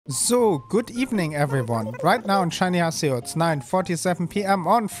So, good evening everyone. Right now in ShinyHaseo, it's 9:47 p.m.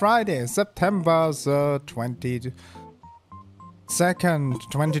 on Friday, September the 22nd,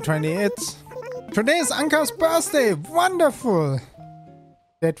 2020. Today is Ankha's birthday. Wonderful!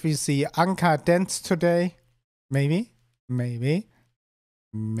 Did we see Ankha dance today? Maybe? Maybe?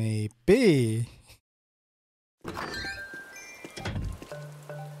 Maybe. I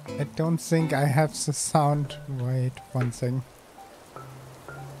don't think I have the sound. Wait, one thing.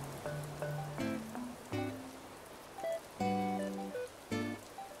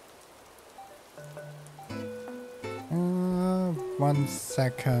 One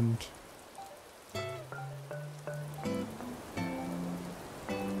second.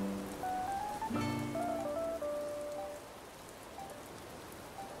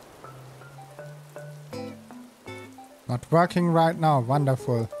 Not working right now.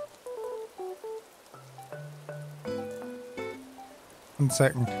 Wonderful. 1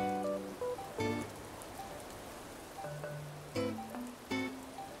 second.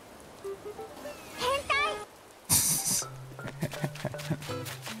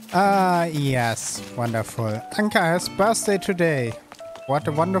 Yes, wonderful. Ankha has birthday today. What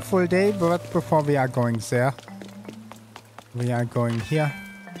a wonderful day, but before we are going there, we are going here.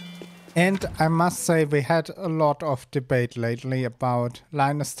 And I must say we had a lot of debate lately about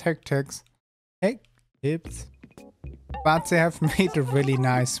Linus tactics. Hey, tips. But they have made a really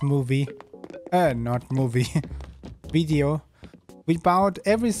nice movie. Not movie. Video. We bought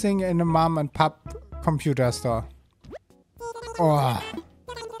everything in a mom and pop computer store. Oh.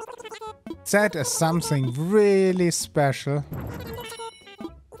 That is something really special.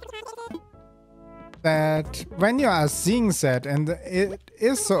 That when you are seeing that and it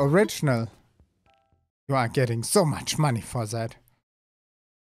is the original, you are getting so much money for that.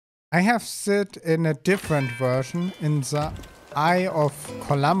 I have it in a different version in the Eye of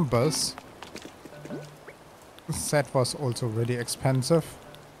Columbus. That was also really expensive.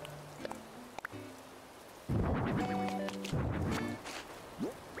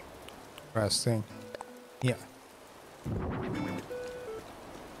 First thing. Here.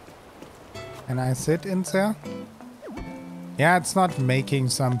 Can I sit in there? Yeah, it's not making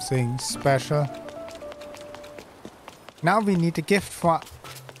something special. Now we need a gift for...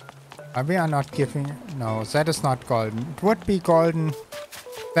 we are not giving... No, that is not golden. It would be golden.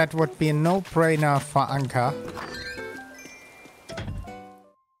 That would be a no-brainer for Ankha.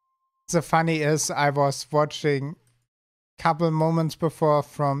 The funny is, I was watching couple moments before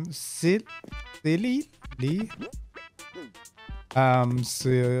from Silly Lee, the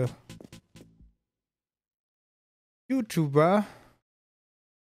YouTuber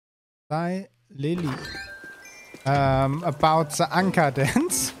Lily, about the Ankha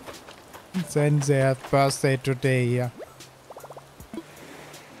dance. Then their birthday today here.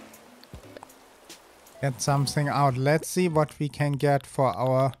 Get something out. Let's see what we can get for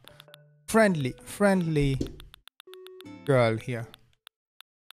our friendly girl here.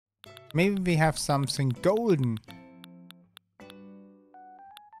 Maybe we have something golden.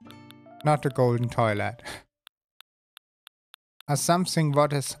 Not a golden toilet. Or something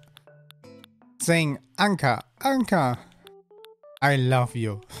what is saying, Ankha, Ankha, I love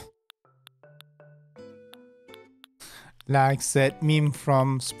you. Like that meme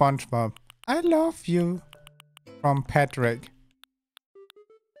from SpongeBob. I love you. From Patrick.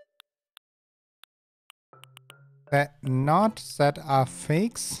 That are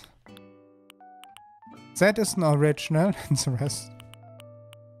fakes. That is an original and the rest.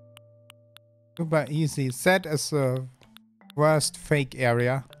 Super easy. That is the worst fake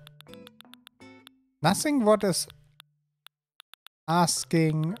area. Nothing what is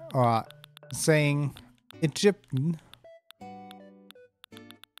asking or saying Egyptian.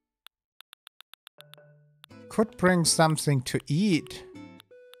 Could bring something to eat.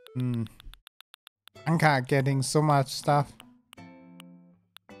 Ankha getting so much stuff.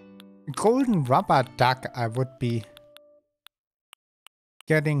 Golden rubber duck, I would be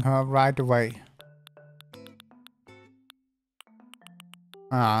getting her right away.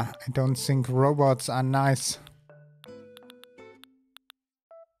 I don't think robots are nice.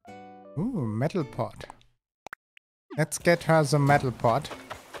 Ooh, metal pot. Let's get her the metal pot.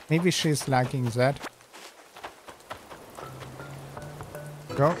 Maybe she's liking that.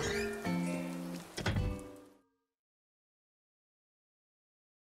 Go.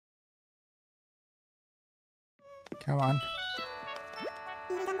 Come on.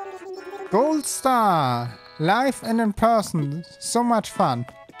 Gold star! Live and in person. So much fun.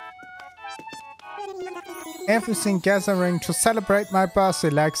 Everything gathering to celebrate my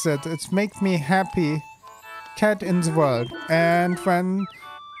birthday like that. It makes me happy cat in the world. And when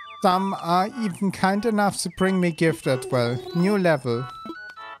Some are even kind enough to bring me gift as well. New level.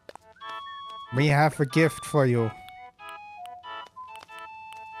 We have a gift for you.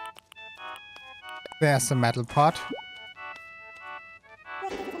 There's a metal pot.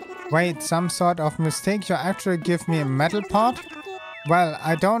 Wait, some sort of mistake? You actually give me a metal pot? Well,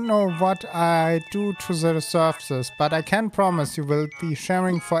 I don't know what I do to deserve this, but I can promise you will be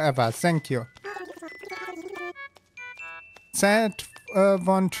sharing forever. Thank you. Said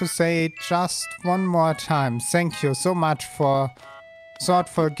want to say it just one more time. Thank you so much for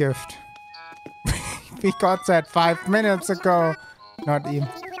thoughtful gift. We got that 5 minutes ago. Not even.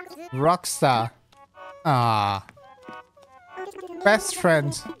 Rockstar. Ah. Best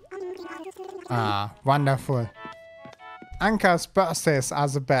friends. Ah, wonderful. Ankha's birthdays are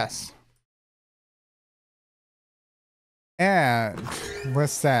the best. And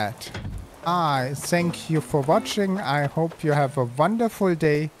with that, I thank you for watching. I hope you have a wonderful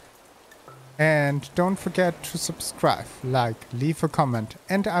day. And don't forget to subscribe, like, leave a comment.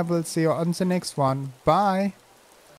 And I will see you on the next one. Bye.